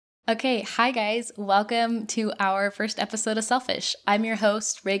Okay, hi guys. Welcome to our first episode of Selfish. I'm your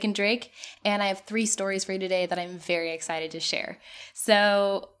host, Reagan Drake, and I have 3 stories for you today that I'm very excited to share.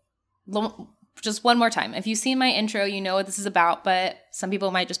 So, just one more time. If you've seen my intro, you know what this is about, but some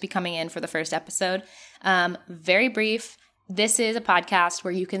people might just be coming in for the first episode. Very brief. This is a podcast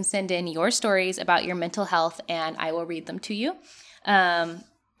where you can send in your stories about your mental health, and I will read them to you.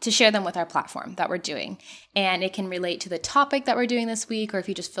 To share them with our platform that we're doing. And it can relate to the topic that we're doing this week, or if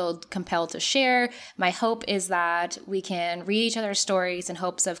you just feel compelled to share. My hope is that we can read each other's stories in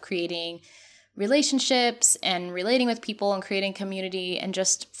hopes of creating relationships and relating with people and creating community and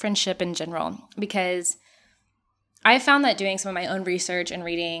just friendship in general. Because I have found that doing some of my own research and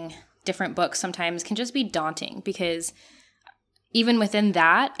reading different books sometimes can just be daunting, because even within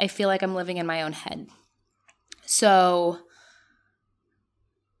that, I feel like I'm living in my own head. So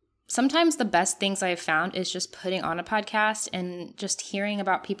sometimes the best things I've found is just putting on a podcast and just hearing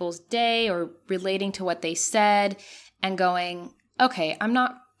about people's day or relating to what they said and going, okay, I'm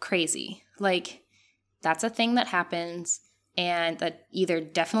not crazy. Like, that's a thing that happens and that either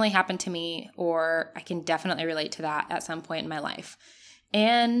definitely happened to me or I can definitely relate to that at some point in my life.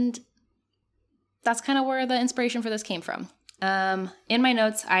 And that's kind of where the inspiration for this came from. In my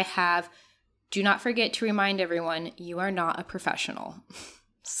notes, I have, do not forget to remind everyone you are not a professional.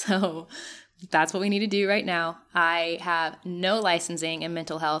 So that's what we need to do right now. I have no licensing in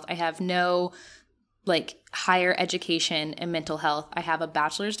mental health. I have no higher education in mental health. I have a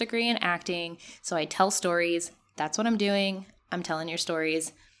bachelor's degree in acting. So I tell stories. That's what I'm doing. I'm telling your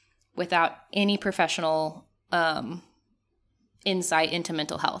stories without any professional insight into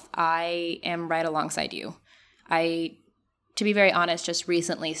mental health. I am right alongside you. I, to be very honest, just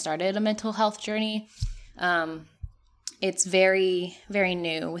recently started a mental health journey. It's very, very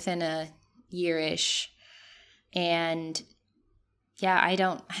new, within a year-ish. And yeah, I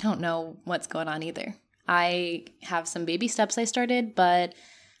don't know what's going on either. I have some baby steps I started, but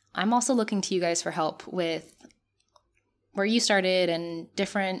I'm also looking to you guys for help with where you started and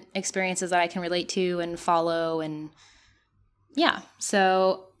different experiences that I can relate to and follow. And yeah,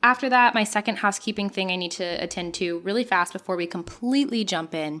 so after that, my second housekeeping thing I need to attend to really fast before we completely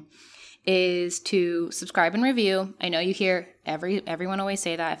jump in is to subscribe and review. I know you hear everyone always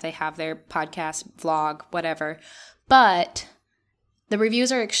say that if they have their podcast, vlog, whatever, but the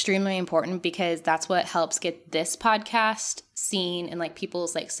reviews are extremely important because that's what helps get this podcast seen in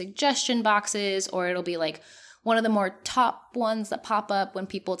people's suggestion boxes, or it'll be one of the more top ones that pop up when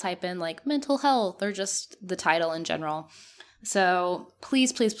people type in mental health or just the title in general. So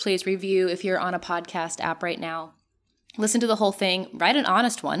please, please, please review if you're on a podcast app right now. Listen to the whole thing, write an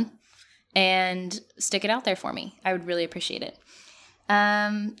honest one, and stick it out there for me. I would really appreciate it.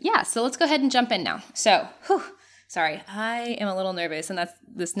 So let's go ahead and jump in now. So, sorry, I am a little nervous, and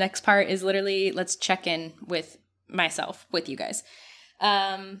this next part is literally, let's check in with myself, with you guys.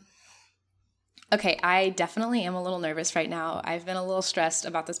 Okay, I definitely am a little nervous right now. I've been a little stressed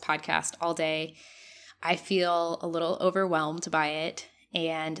about this podcast all day. I feel a little overwhelmed by it,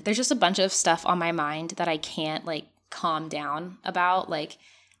 and there's just a bunch of stuff on my mind that I can't calm down about.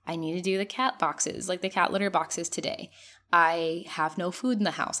 I need to do the cat boxes, the cat litter boxes today. I have no food in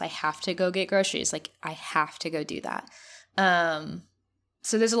the house. I have to go get groceries. I have to go do that.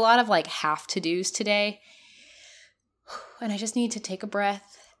 So there's a lot of have to do's today. And I just need to take a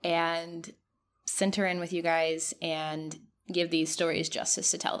breath and center in with you guys and give these stories justice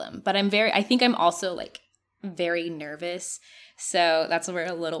to tell them. But I think I'm also very nervous. So that's where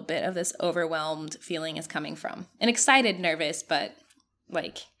a little bit of this overwhelmed feeling is coming from. And excited, nervous, but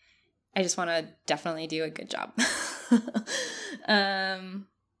I just want to definitely do a good job.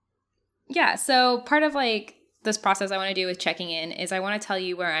 So part of this process I want to do with checking in is I want to tell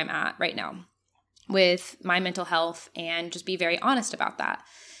you where I'm at right now with my mental health and just be very honest about that.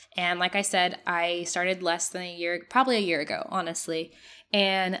 And like I said, I started less than probably a year ago, honestly.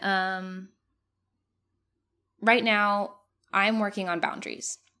 And right now I'm working on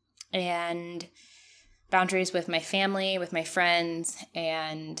boundaries, and boundaries with my family, with my friends,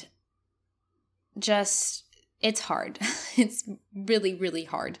 and just, it's hard. It's really, really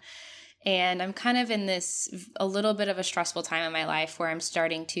hard. And I'm kind of in a little bit of a stressful time in my life where I'm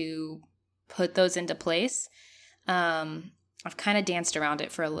starting to put those into place. I've kind of danced around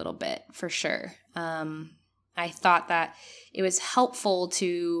it for a little bit, for sure. I thought that it was helpful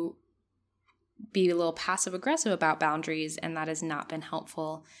to be a little passive aggressive about boundaries, and that has not been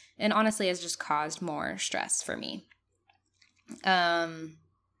helpful. And honestly, has just caused more stress for me.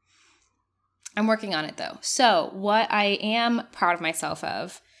 I'm working on it though. So what I am proud of myself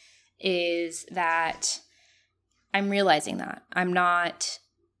of is that I'm realizing that I'm not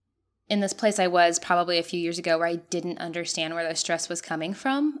in this place I was probably a few years ago where I didn't understand where the stress was coming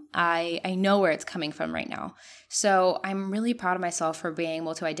from. I know where it's coming from right now. So I'm really proud of myself for being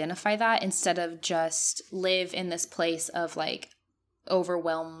able to identify that instead of just live in this place of like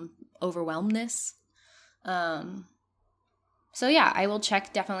overwhelmness. So yeah, I will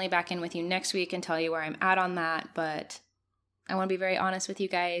check definitely back in with you next week and tell you where I'm at on that. But I want to be very honest with you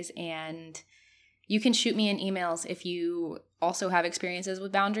guys, and you can shoot me in emails if you also have experiences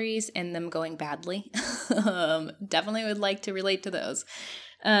with boundaries and them going badly. Definitely would like to relate to those.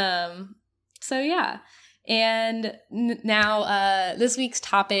 So yeah. And now this week's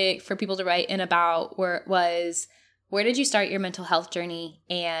topic for people to write in about was where did you start your mental health journey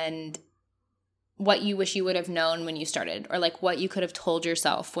and what you wish you would have known when you started, or like what you could have told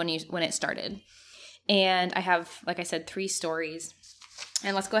yourself when it started. And I have, like I said, 3 stories.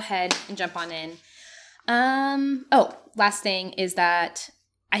 And let's go ahead and jump on in. Last thing is that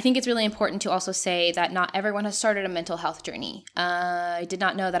I think it's really important to also say that not everyone has started a mental health journey. I did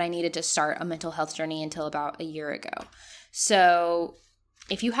not know that I needed to start a mental health journey until about a year ago. So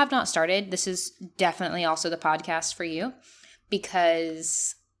if you have not started, this is definitely also the podcast for you,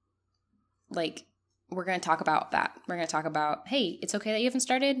 because like we're going to talk about that. We're going to talk about, hey, it's okay that you haven't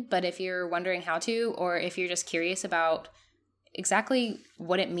started, but if you're wondering how to, or if you're just curious about exactly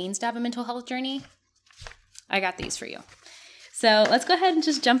what it means to have a mental health journey, I got these for you. So let's go ahead and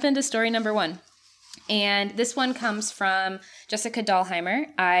just jump into story number 1. And this one comes from Jessica Dahlheimer.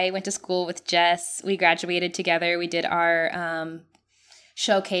 I went to school with Jess. We graduated together. We did our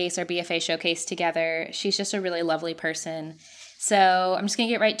showcase, our BFA showcase together. She's just a really lovely person. So I'm just going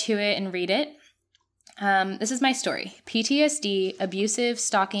to get right to it and read it. This is my story. PTSD, abusive,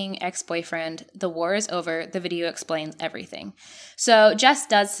 stalking ex-boyfriend. The war is over. The video explains everything. So Jess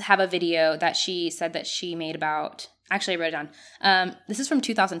does have a video that she said that she made about, actually I wrote it down. This is from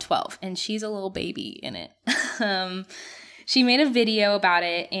 2012 and she's a little baby in it. She made a video about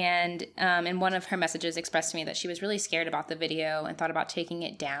it, and in one of her messages expressed to me that she was really scared about the video and thought about taking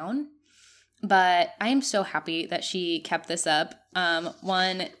it down. But I am so happy that she kept this up.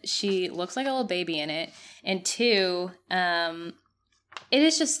 1, she looks like a little baby in it. And 2, it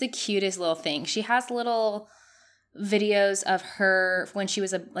is just the cutest little thing. She has little videos of her when she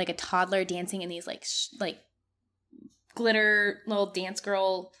was a toddler dancing in these like glitter little dance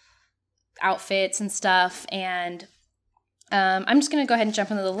girl outfits and stuff. And I'm just going to go ahead and jump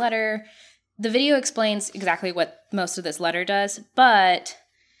into the letter. The video explains exactly what most of this letter does, but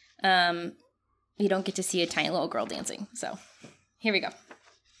you don't get to see a tiny little girl dancing. So here we go.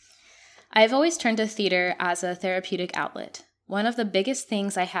 I've always turned to theater as a therapeutic outlet. One of the biggest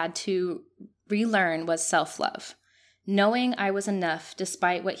things I had to relearn was self-love, knowing I was enough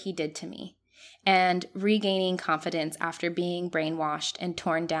despite what he did to me, and regaining confidence after being brainwashed and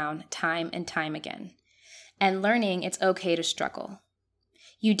torn down time and time again, and learning it's okay to struggle.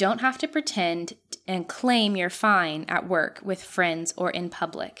 You don't have to pretend and claim you're fine at work, with friends, or in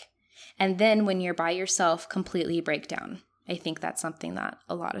public. And then when you're by yourself, completely break down. I think that's something that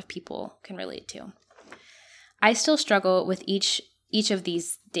a lot of people can relate to. I still struggle with each of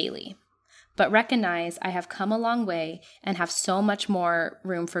these daily, but recognize I have come a long way and have so much more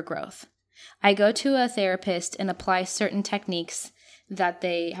room for growth. I go to a therapist and apply certain techniques that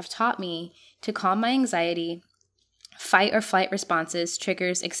they have taught me to calm my anxiety, fight or flight responses,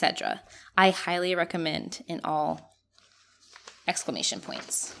 triggers, etc. I highly recommend in all exclamation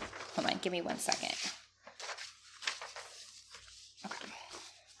points. Hold on, give me 1 second. Okay.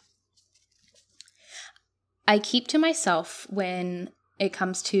 I keep to myself when it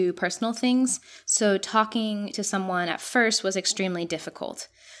comes to personal things, so talking to someone at first was extremely difficult.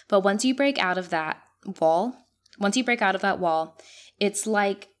 But once you break out of that wall, it's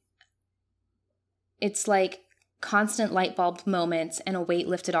like constant light bulb moments and a weight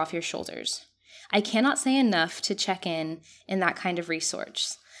lifted off your shoulders. I cannot say enough to check in that kind of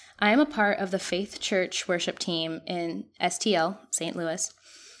resource. I am a part of the Faith Church worship team in STL, St. Louis,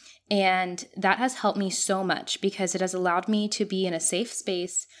 and that has helped me so much because it has allowed me to be in a safe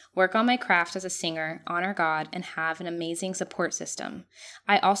space, work on my craft as a singer, honor God, and have an amazing support system.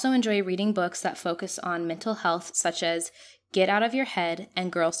 I also enjoy reading books that focus on mental health, such as Get Out of Your Head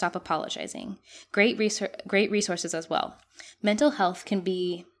and Girl Stop Apologizing. Great resources as well. Mental health can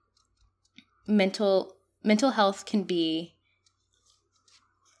be hell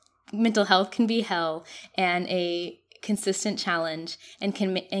and a consistent challenge, and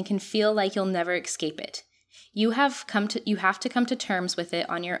can feel like you'll never escape it. You have to come to terms with it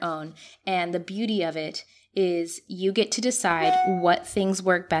on your own, and the beauty of it is you get to decide what things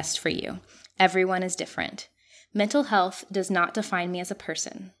work best for you. Everyone is different. Mental health does not define me as a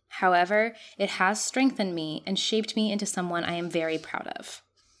person. However, it has strengthened me and shaped me into someone I am very proud of.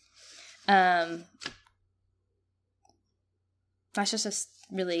 That's just a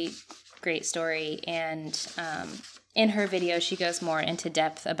really great story. And in her video, she goes more into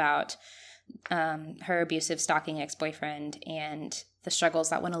depth about her abusive, stalking ex-boyfriend and the struggles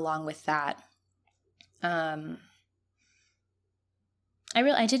that went along with that. I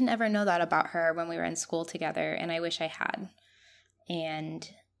didn't ever know that about her when we were in school together, and I wish I had. And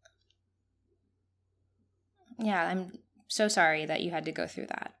yeah, I'm so sorry that you had to go through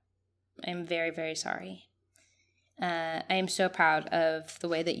that. I'm very, very sorry. I am so proud of the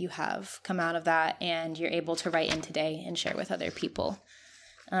way that you have come out of that, and you're able to write in today and share with other people.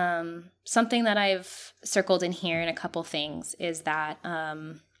 Something that I've circled in here in a couple things is that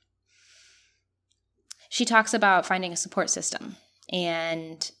she talks about finding a support system,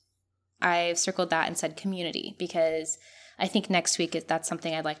 and I've circled that and said community, because I think next week that's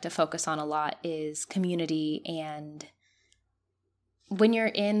something I'd like to focus on a lot, is community. And when you're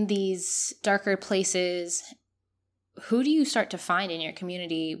in these darker places, who do you start to find in your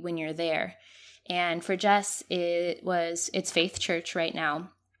community when you're there? And for Jess, it's Faith Church right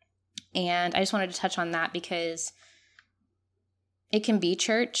now. And I just wanted to touch on that because it can be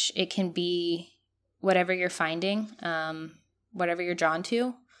church. It can be whatever you're finding, whatever you're drawn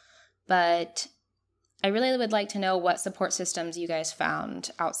to. But I really would like to know what support systems you guys found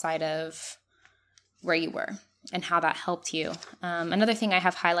outside of where you were and how that helped you. Another thing I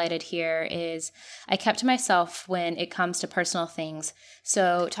have highlighted here is I kept to myself when it comes to personal things.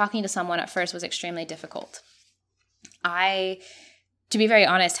 So talking to someone at first was extremely difficult. I, to be very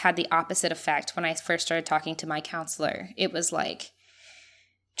honest, had the opposite effect when I first started talking to my counselor. It was like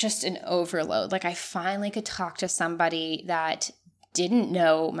just an overload. Like I finally could talk to somebody that didn't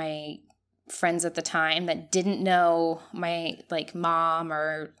know my friends at the time, that didn't know my mom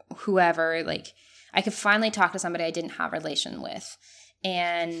or whoever. Like I could finally talk to somebody I didn't have a relation with.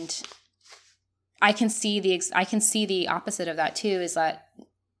 And I can see the opposite of that too, is that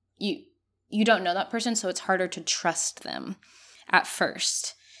you don't know that person, so it's harder to trust them at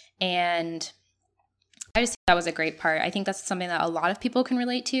first. And I just think that was a great part. I think that's something that a lot of people can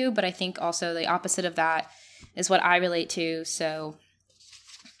relate to, but I think also the opposite of that is what I relate to. So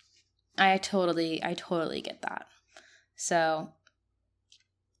I totally get that. So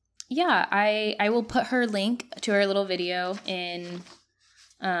yeah, I will put her link to her little video in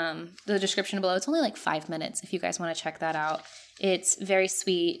the description below. It's only like 5 minutes if you guys want to check that out. It's very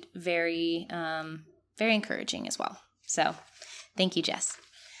sweet, very encouraging as well. So thank you, Jess.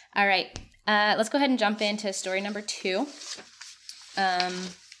 All right, let's go ahead and jump into story number 2.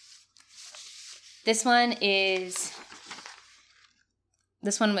 This one is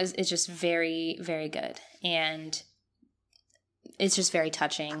just very, very good, and it's just very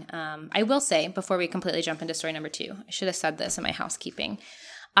touching. I will say, before we completely jump into story number 2, I should have said this in my housekeeping.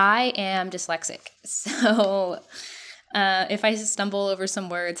 I am dyslexic, so if I stumble over some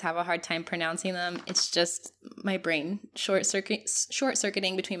words, have a hard time pronouncing them, it's just my brain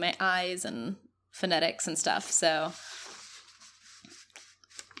short-circuiting between my eyes and phonetics and stuff. So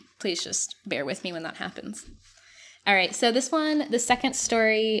please just bear with me when that happens. All right, so this one, the second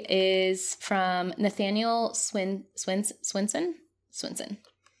story is from Nathaniel Swinson.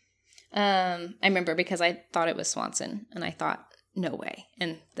 I remember because I thought it was Swanson, and I thought, no way.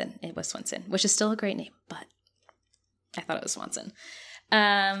 And then it was Swinson, which is still a great name, but I thought it was Swanson.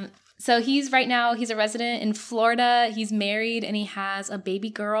 So he's a resident in Florida. He's married, and he has a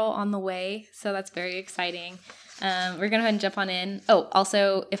baby girl on the way. So that's very exciting. We're going to go ahead and jump on in. Oh,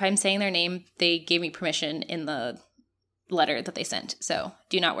 also, if I'm saying their name, they gave me permission in the letter that they sent. So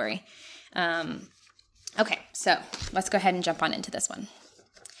do not worry. Okay, so let's go ahead and jump on into this one.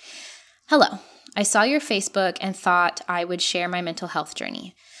 Hello. I saw your Facebook and thought I would share my mental health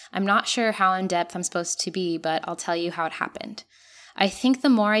journey. I'm not sure how in-depth I'm supposed to be, but I'll tell you how it happened. I think the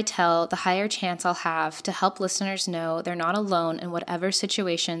more I tell, the higher chance I'll have to help listeners know they're not alone in whatever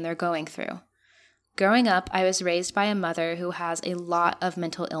situation they're going through. Growing up, I was raised by a mother who has a lot of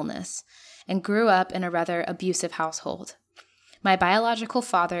mental illness and grew up in a rather abusive household. My biological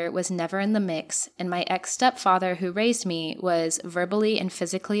father was never in the mix, and my ex-stepfather who raised me was verbally and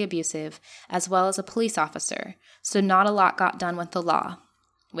physically abusive, as well as a police officer, so not a lot got done with the law,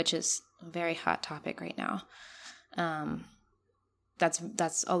 which is a very hot topic right now.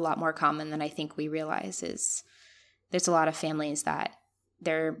 That's a lot more common than I think we realize. Is there's a lot of families that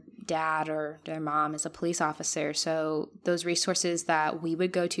their dad or their mom is a police officer, so those resources that we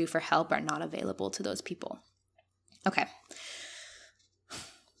would go to for help are not available to those people. Okay.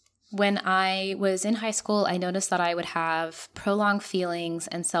 When I was in high school, I noticed that I would have prolonged feelings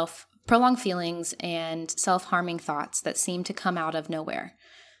and self-harming thoughts that seemed to come out of nowhere.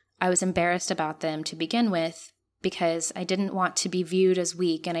 I was embarrassed about them to begin with because I didn't want to be viewed as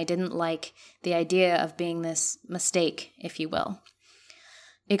weak, and I didn't like the idea of being this mistake, if you will.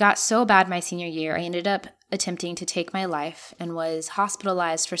 It got so bad my senior year, I ended up attempting to take my life and was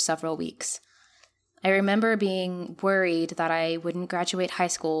hospitalized for several weeks. I remember being worried that I wouldn't graduate high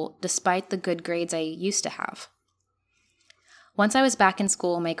school despite the good grades I used to have. Once I was back in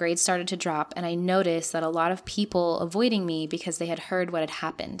school, my grades started to drop, and I noticed that a lot of people avoiding me because they had heard what had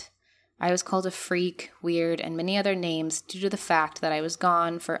happened. I was called a freak, weird, and many other names due to the fact that I was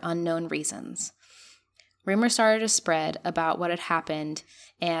gone for unknown reasons. Rumors started to spread about what had happened,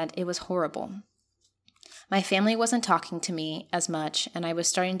 and it was horrible. My family wasn't talking to me as much, and I was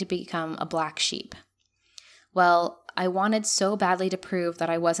starting to become a black sheep. Well, I wanted so badly to prove that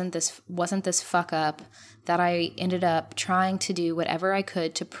I wasn't this fuck up that I ended up trying to do whatever I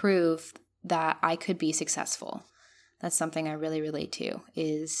could to prove that I could be successful. That's something I really relate to,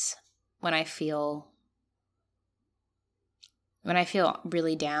 is when I feel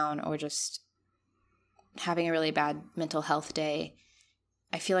really down or just having a really bad mental health day,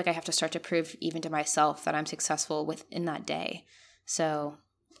 I feel like I have to start to prove even to myself that I'm successful within that day. So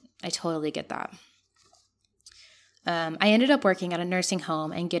I totally get that. I ended up working at a nursing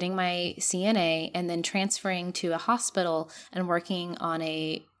home and getting my CNA, and then transferring to a hospital and working on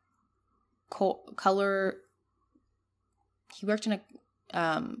a color. He worked in a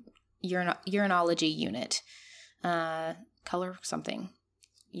urinology unit,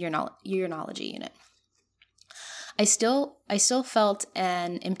 urinology unit. I still felt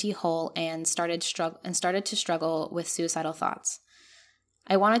an empty hole and started to struggle with suicidal thoughts.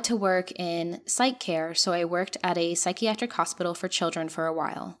 I wanted to work in psych care, so I worked at a psychiatric hospital for children for a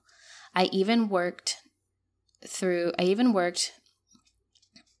while. I even tried.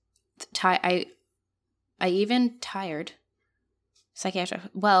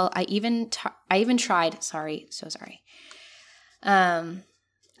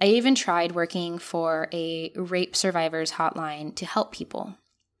 I even tried working for a rape survivors hotline to help people.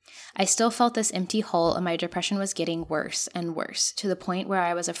 I still felt this empty hole, and my depression was getting worse and worse, to the point where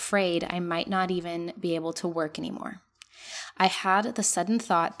I was afraid I might not even be able to work anymore. I had the sudden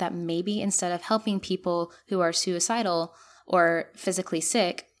thought that maybe instead of helping people who are suicidal or physically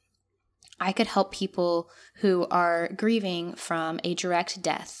sick, I could help people who are grieving from a direct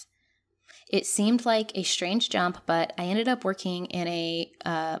death. It seemed like a strange jump, but I ended up working in a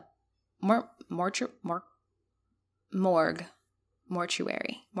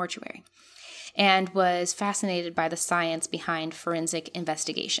mortuary, and was fascinated by the science behind forensic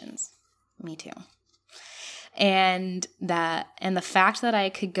investigations. Me too. And the fact that I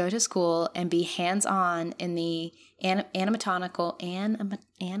could go to school and be hands-on in the anatomical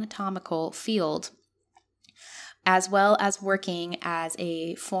field, as well as working as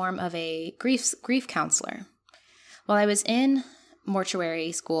a form of a grief counselor. While I was in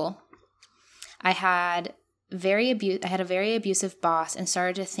mortuary school, I had a very abusive boss and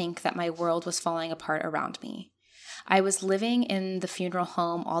started to think that my world was falling apart around me. I was living in the funeral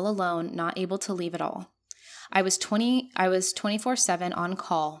home all alone, not able to leave at all. I was 24/7 on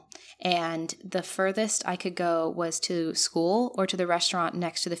call, and the furthest I could go was to school or to the restaurant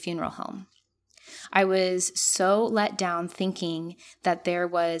next to the funeral home. I was so let down, thinking that there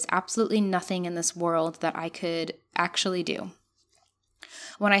was absolutely nothing in this world that I could actually do.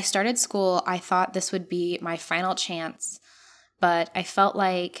 When I started school, I thought this would be my final chance, but I felt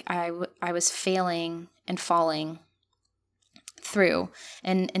like I was failing and falling through,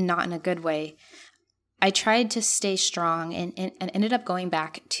 and not in a good way. I tried to stay strong and ended up going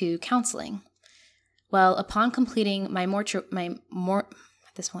back to counseling. Well, upon completing I don't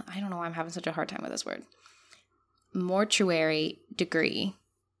know why I'm having such a hard time with this word, mortuary degree,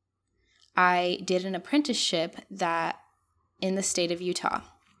 I did an apprenticeship in the state of Utah,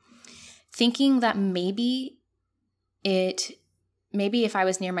 thinking that maybe if I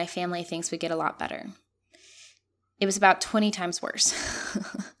was near my family, things would get a lot better. It was about 20 times worse.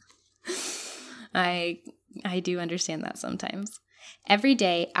 I do understand that sometimes. Every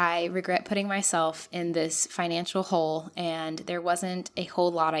day, I regret putting myself in this financial hole, and there wasn't a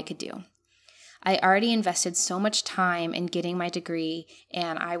whole lot I could do. I already invested so much time in getting my degree,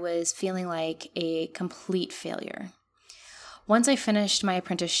 and I was feeling like a complete failure. Once I finished my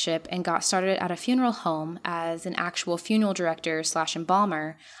apprenticeship and got started at a funeral home as an actual funeral director /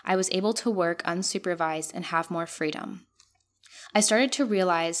 embalmer, I was able to work unsupervised and have more freedom. I started to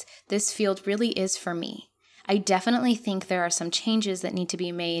realize this field really is for me. I definitely think there are some changes that need to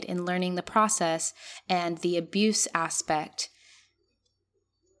be made in learning the process, and the abuse aspect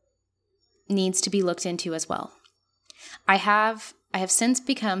needs to be looked into as well. I have since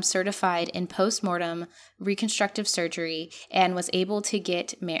become certified in postmortem reconstructive surgery and was able to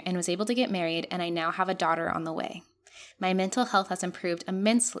get married, and I now have a daughter on the way. My mental health has improved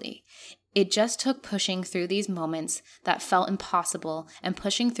immensely. It just took pushing through these moments that felt impossible and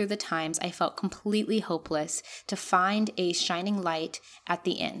pushing through the times I felt completely hopeless to find a shining light at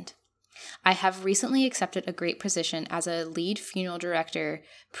the end. I have recently accepted a great position as a lead funeral director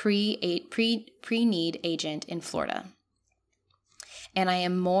pre-need agent in Florida. And I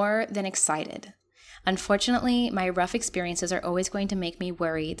am more than excited. Unfortunately, my rough experiences are always going to make me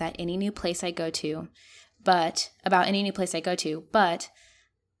worry that any new place I go to, but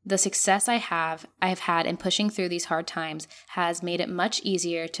the success I have had in pushing through these hard times has made it much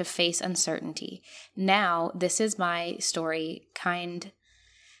easier to face uncertainty. Now, this is my story kind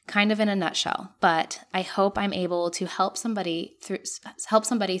of in a nutshell, but I hope I'm able to help somebody through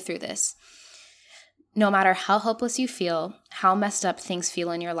this. No matter how hopeless you feel, how messed up things feel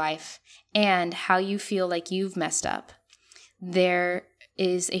in your life, and how you feel like you've messed up, there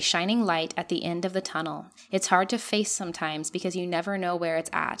is a shining light at the end of the tunnel. It's hard to face sometimes because you never know where it's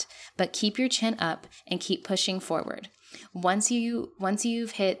at, but keep your chin up and keep pushing forward. Once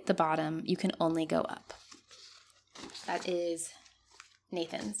you've hit the bottom, you can only go up. That is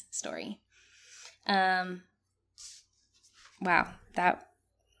Nathan's story. Wow, that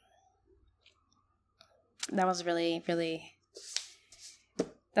was really, really,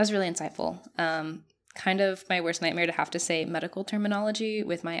 insightful. Kind of my worst nightmare to have to say medical terminology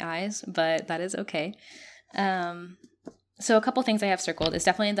with my eyes, but that is okay. So a couple things I have circled is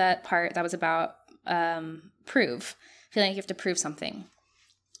definitely that part that was about prove, feeling like you have to prove something.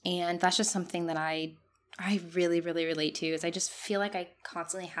 And that's just something that I really, really relate to, is I just feel like I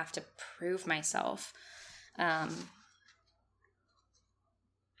constantly have to prove myself. I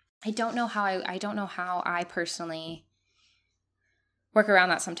don't know how I personally work around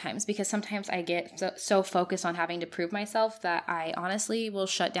that sometimes, because sometimes I get so focused on having to prove myself that I honestly will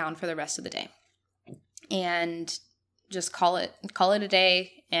shut down for the rest of the day and just call it a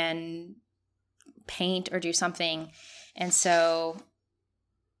day and paint or do something. And so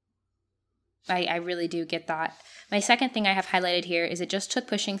I really do get that. My second thing I have highlighted here is it just took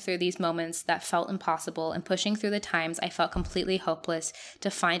pushing through these moments that felt impossible and pushing through the times I felt completely hopeless to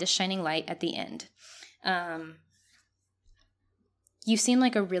find a shining light at the end. You seem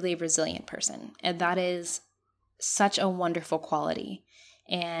like a really resilient person, and that is such a wonderful quality.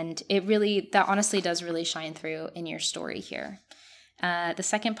 And that honestly does really shine through in your story here. The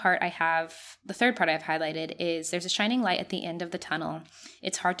third part I have highlighted is there's a shining light at the end of the tunnel.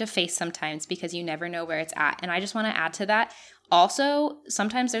 It's hard to face sometimes because you never know where it's at. And I just want to add to that. Also,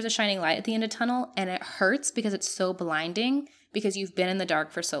 sometimes there's a shining light at the end of the tunnel and it hurts because it's so blinding because you've been in the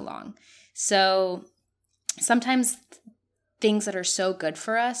dark for so long. So sometimes things that are so good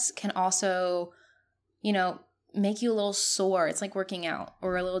for us can also, make you a little sore. It's like working out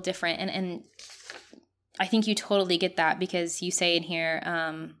or a little different. And I think you totally get that, because you say in here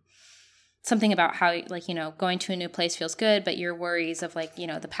something about how, going to a new place feels good, but your worries of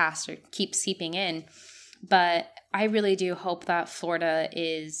the past keep seeping in. But I really do hope that Florida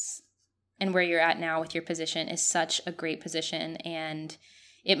is, and where you're at now with your position, is such a great position. And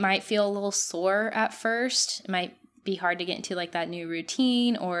it might feel a little sore at first. It might be hard to get into that new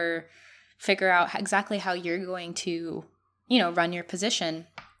routine or figure out exactly how you're going to, run your position.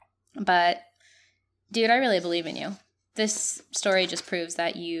 But dude, I really believe in you. This story just proves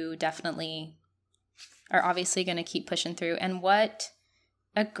that you definitely are obviously going to keep pushing through. And what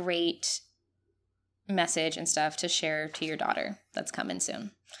a great message and stuff to share to your daughter that's coming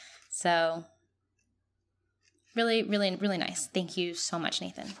soon. So really, really, really nice. Thank you so much,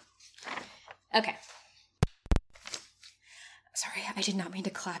 Nathan. Okay. Sorry, I did not mean to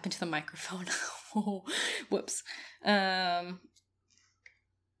clap into the microphone. Whoops.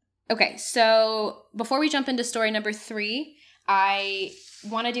 Okay, so before we jump into story number 3, I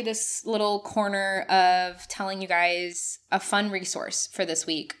want to do this little corner of telling you guys a fun resource for this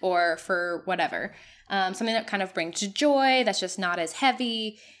week or for whatever. Something that kind of brings joy, that's just not as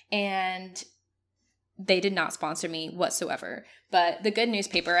heavy, and they did not sponsor me whatsoever. But the Good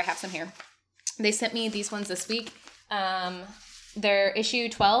Newspaper, I have some here. They sent me these ones this week. Their issue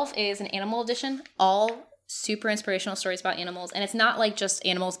 12 is an animal edition, all super inspirational stories about animals. And it's not just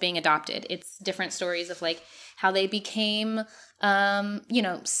animals being adopted. It's different stories of how they became, what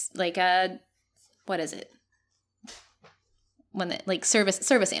is it? When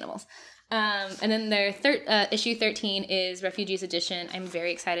service animals. And then their issue 13 is Refugees Edition. I'm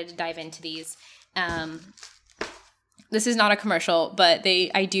very excited to dive into these. This is not a commercial, but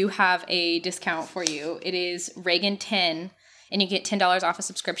I do have a discount for you. It is Reagan 10, and you get $10 off a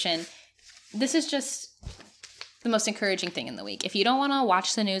subscription. This is just the most encouraging thing in the week. If you don't want to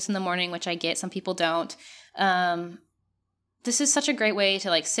watch the news in the morning, which I get, some people don't, this is such a great way to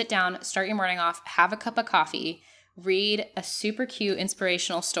like sit down, start your morning off, have a cup of coffee, read a super cute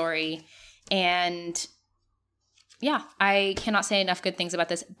inspirational story, and yeah, I cannot say enough good things about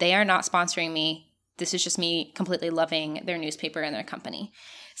this. They are not sponsoring me. This is just me completely loving their newspaper and their company.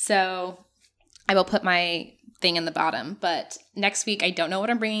 So I will put my thing in the bottom. But next week, I don't know what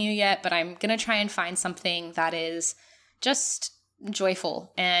I'm bringing you yet, but I'm going to try and find something that is just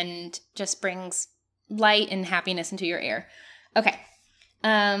joyful and just brings light and happiness into your ear. Okay.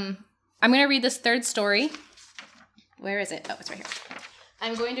 I'm going to read this third story. Where is it? Oh, it's right here.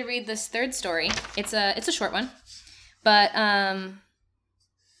 I'm going to read this third story. It's a short one, but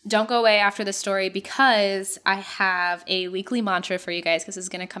don't go away after the story because I have a weekly mantra for you guys because it's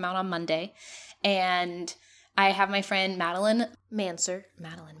going to come out on Monday. And I have my friend Madeline Manser.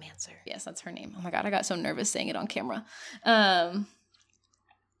 Madeline Manser. Yes, that's her name. Oh my God, I got so nervous saying it on camera.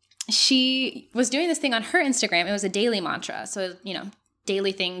 She was doing this thing on her Instagram. It was a daily mantra. So,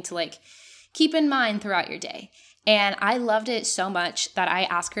 daily thing to like keep in mind throughout your day. And I loved it so much that I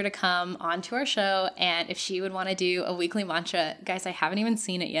asked her to come onto our show and if she would want to do a weekly mantra. Guys, I haven't even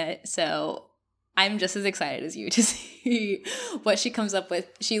seen it yet, so I'm just as excited as you to see what she comes up with.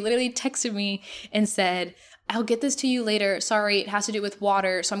 She literally texted me and said, I'll get this to you later. Sorry, it has to do with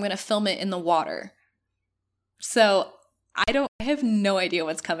water, so I'm going to film it in the water. So I have no idea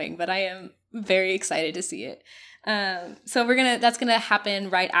what's coming, but I am very excited to see it. So that's gonna happen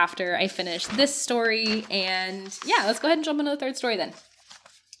right after I finish this story, and yeah, let's go ahead and jump into the third story then.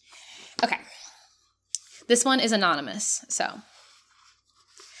 Okay, this one is anonymous. So,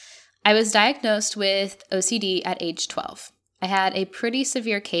 I was diagnosed with OCD at age 12. I had a pretty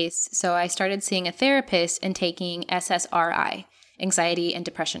severe case, so I started seeing a therapist and taking SSRI, anxiety and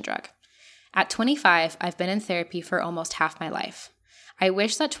depression drug. At 25, I've been in therapy for almost half my life. I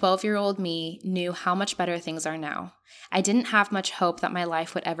wish that 12-year-old me knew how much better things are now. I didn't have much hope that my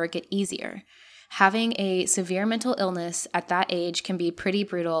life would ever get easier. Having a severe mental illness at that age can be pretty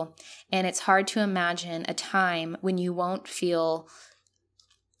brutal, and it's hard to imagine a time when you won't feel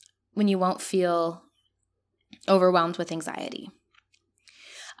overwhelmed with anxiety.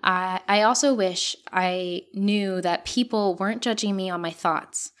 I also wish I knew that people weren't judging me on my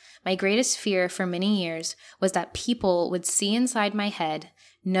thoughts. My greatest fear for many years was that people would see inside my head.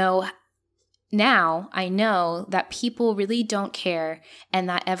 Now I know that people really don't care and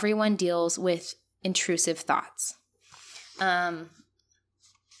that everyone deals with intrusive thoughts. That's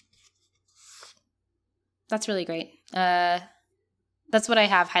really great. That's what I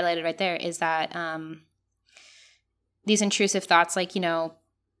have highlighted right there is that these intrusive thoughts,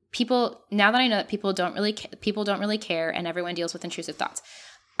 people, now that I know that people don't really care and everyone deals with intrusive thoughts.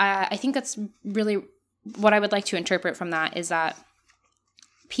 I think that's really what I would like to interpret from that is that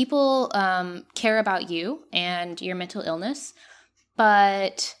people care about you and your mental illness,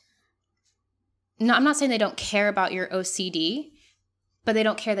 but I'm not saying they don't care about your OCD, but they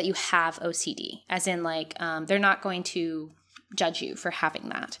don't care that you have OCD, as in they're not going to judge you for having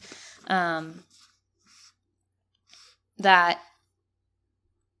that. That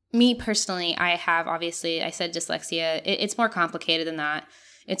me personally, I have, obviously, I said dyslexia. It's more complicated than that.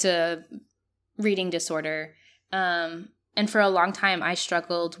 It's a reading disorder. And for a long time, I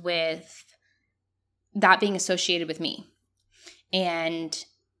struggled with that being associated with me. And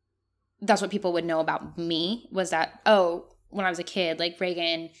that's what people would know about me was that, when I was a kid, like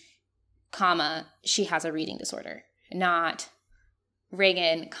Reagan, she has a reading disorder. Not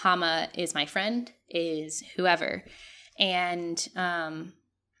Reagan, is my friend, is whoever. And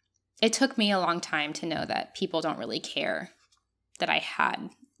it took me a long time to know that people don't really care that I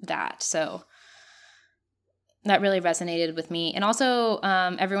had that. So that really resonated with me. And also,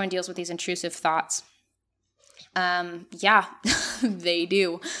 everyone deals with these intrusive thoughts. Yeah, they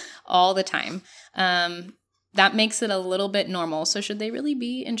do all the time. That makes it a little bit normal. So should they really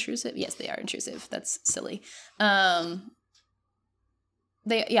be intrusive? Yes, they are intrusive. That's silly. Everyone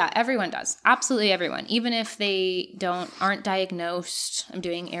does. Absolutely everyone. Even if they aren't diagnosed, I'm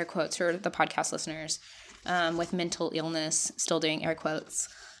doing air quotes for the podcast listeners, with mental illness, still doing air quotes.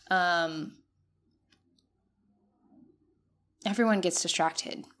 Everyone gets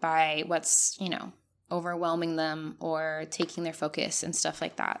distracted by what's, overwhelming them or taking their focus and stuff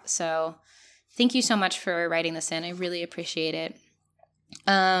like that. So thank you so much for writing this in. I really appreciate it.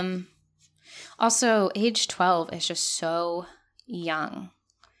 Also, age 12 is just so young.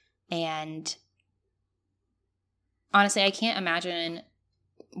 And honestly, I can't imagine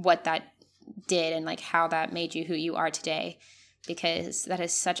what that did and like how that made you who you are today, because that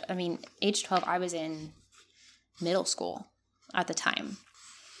is such, I mean, age 12, I was in middle school at the time.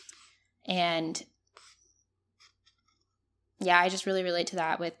 And yeah, I just really relate to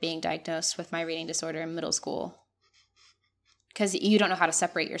that with being diagnosed with my reading disorder in middle school, because you don't know how to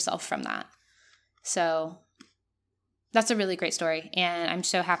separate yourself from that. So that's a really great story. And I'm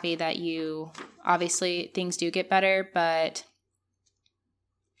so happy that obviously things do get better, but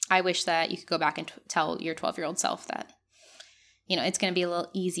I wish that you could go back and tell your 12-year-old self that, it's going to be a little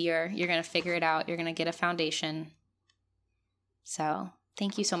easier. You're going to figure it out. You're going to get a foundation. So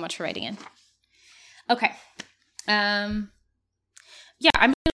thank you so much for writing in. Okay. I'm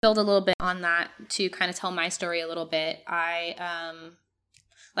going to build a little bit on that to kind of tell my story a little bit.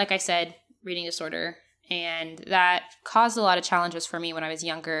 Like I said, reading disorder, and that caused a lot of challenges for me when I was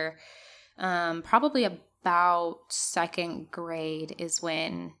younger. Probably about second grade is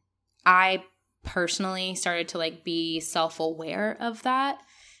when I personally started to like be self-aware of that.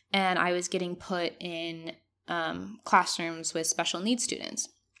 And I was getting put in classrooms with special needs students.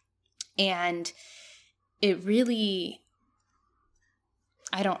 And it really,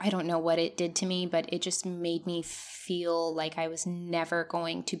 I don't know what it did to me, but it just made me feel like I was never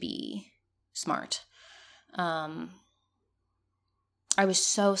going to be smart. I was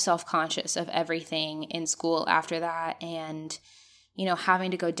so self-conscious of everything in school after that. And, having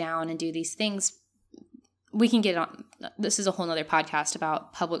to go down and do these things, we can get on. This is a whole nother podcast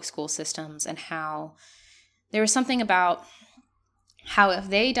about public school systems and how there was something about how if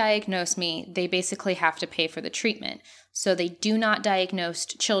they diagnose me, they basically have to pay for the treatment. So they do not diagnose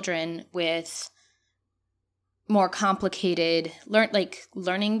children with more complicated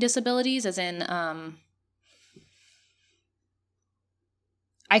learning disabilities, as in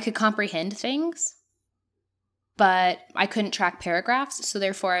I could comprehend things, but I couldn't track paragraphs. So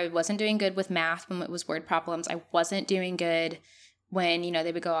therefore I wasn't doing good with math when it was word problems. I wasn't doing good when,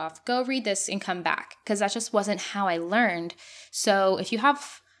 they would go off, go read this and come back, because that just wasn't how I learned. So if you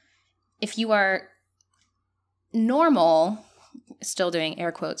are normal, still doing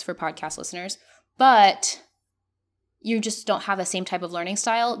air quotes for podcast listeners, but you just don't have the same type of learning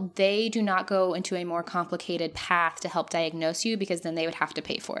style, they do not go into a more complicated path to help diagnose you, because then they would have to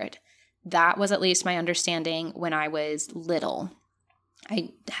pay for it. That was at least my understanding when I was little. I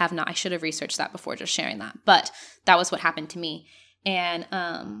should have researched that before just sharing that, but that was what happened to me. And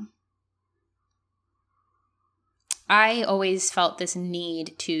I always felt this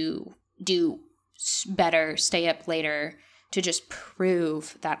need to do better, stay up later, to just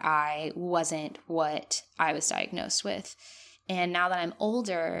prove that I wasn't what I was diagnosed with. And now that I'm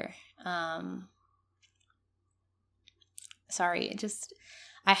older, I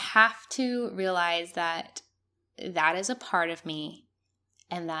have to realize that that is a part of me,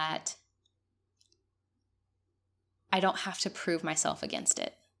 and that I don't have to prove myself against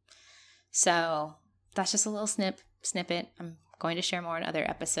it. So that's just a little snippet. I'm going to share more in other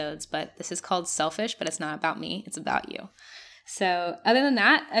episodes, but this is called Selfish, but it's not about me. It's about you. So other than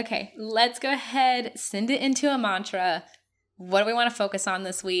that, okay, let's go ahead, send it into a mantra. What do we want to focus on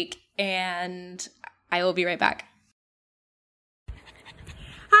this week? And I will be right back.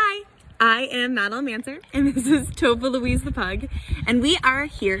 Hi, I am Madeline Manser, and this is Topher Louise the Pug, and we are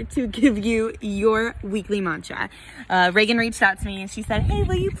here to give you your weekly mantra. Reagan reached out to me, and she said, hey,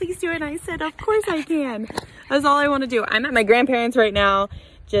 will you please do it? And I said, of course I can. That's all I want to do. I'm at my grandparents' right now,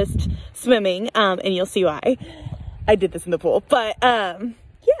 just swimming, and you'll see why. I did this in the pool, but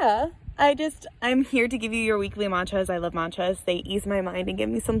yeah, I'm here to give you your weekly mantras. I love mantras. They ease my mind and give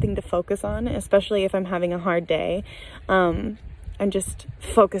me something to focus on, especially if I'm having a hard day. I'm just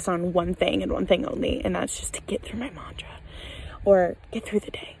focused on one thing and one thing only, and that's just to get through my mantra or get through the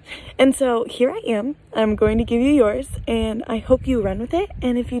day. And so here I am. I'm going to give you yours, and I hope you run with it.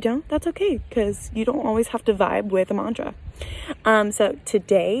 And if you don't, that's okay, because you don't always have to vibe with a mantra. So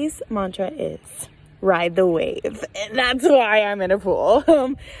today's mantra is ride the wave. And that's why I'm in a pool.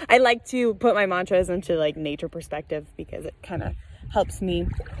 I like to put my mantras into like nature perspective, because it kind of helps me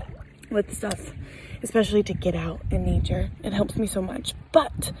with stuff, especially to get out in nature. It helps me so much.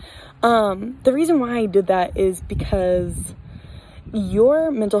 But the reason why I did that is because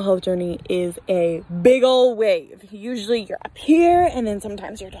your mental health journey is a big old wave. Usually you're up here, and then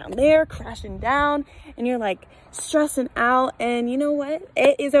sometimes you're down there crashing down, and you're like stressing out. And you know what?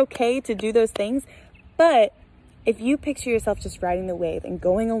 It is okay to do those things, but if you picture yourself just riding the wave and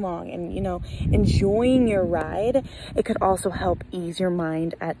going along and, enjoying your ride, it could also help ease your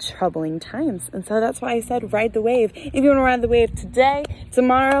mind at troubling times. And so that's why I said ride the wave. If you want to ride the wave today,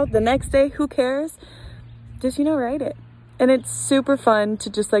 tomorrow, the next day, who cares? Just, ride it. And it's super fun to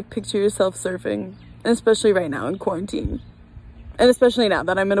just picture yourself surfing, especially right now in quarantine. And especially now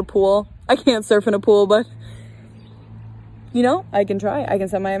that I'm in a pool. I can't surf in a pool, but I can try. I can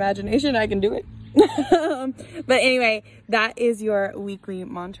set my imagination. I can do it. But anyway, that is your weekly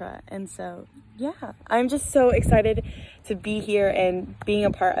mantra. And so, yeah, I'm just so excited to be here and being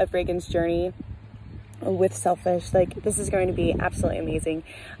a part of Reagan's journey with Selfish. This is going to be absolutely amazing.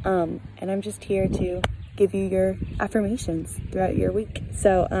 And I'm just here to give you your affirmations throughout your week.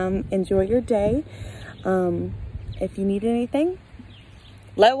 So, enjoy your day. If you need anything,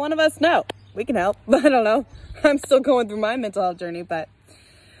 let one of us know. We can help. I don't know. I'm still going through my mental health journey, but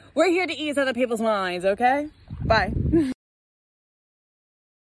we're here to ease other people's minds, okay? Bye.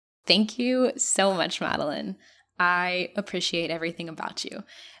 Thank you so much, Madeline. I appreciate everything about you.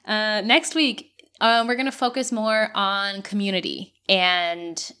 Next week, we're going to focus more on community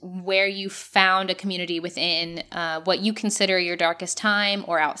and where you found a community within what you consider your darkest time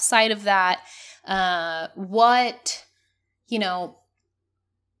or outside of that. What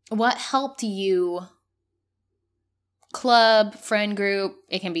helped you? Club, friend group,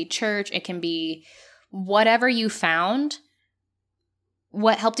 it can be church, it can be whatever you found,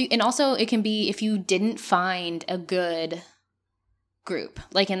 what helped you. And also it can be if you didn't find a good group,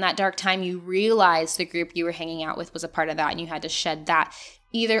 in that dark time, you realized the group you were hanging out with was a part of that and you had to shed that.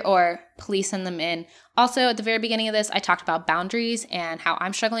 Either or, please send them in. Also, at the very beginning of this, I talked about boundaries and how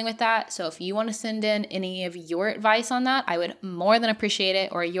I'm struggling with that. So if you want to send in any of your advice on that, I would more than appreciate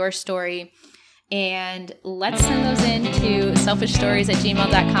it, or your story. And let's send those in to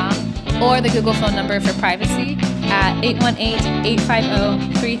selfishstories@gmail.com or the Google phone number for privacy at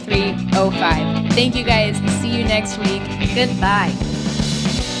 818-850-3305. Thank you guys. See you next week. Goodbye.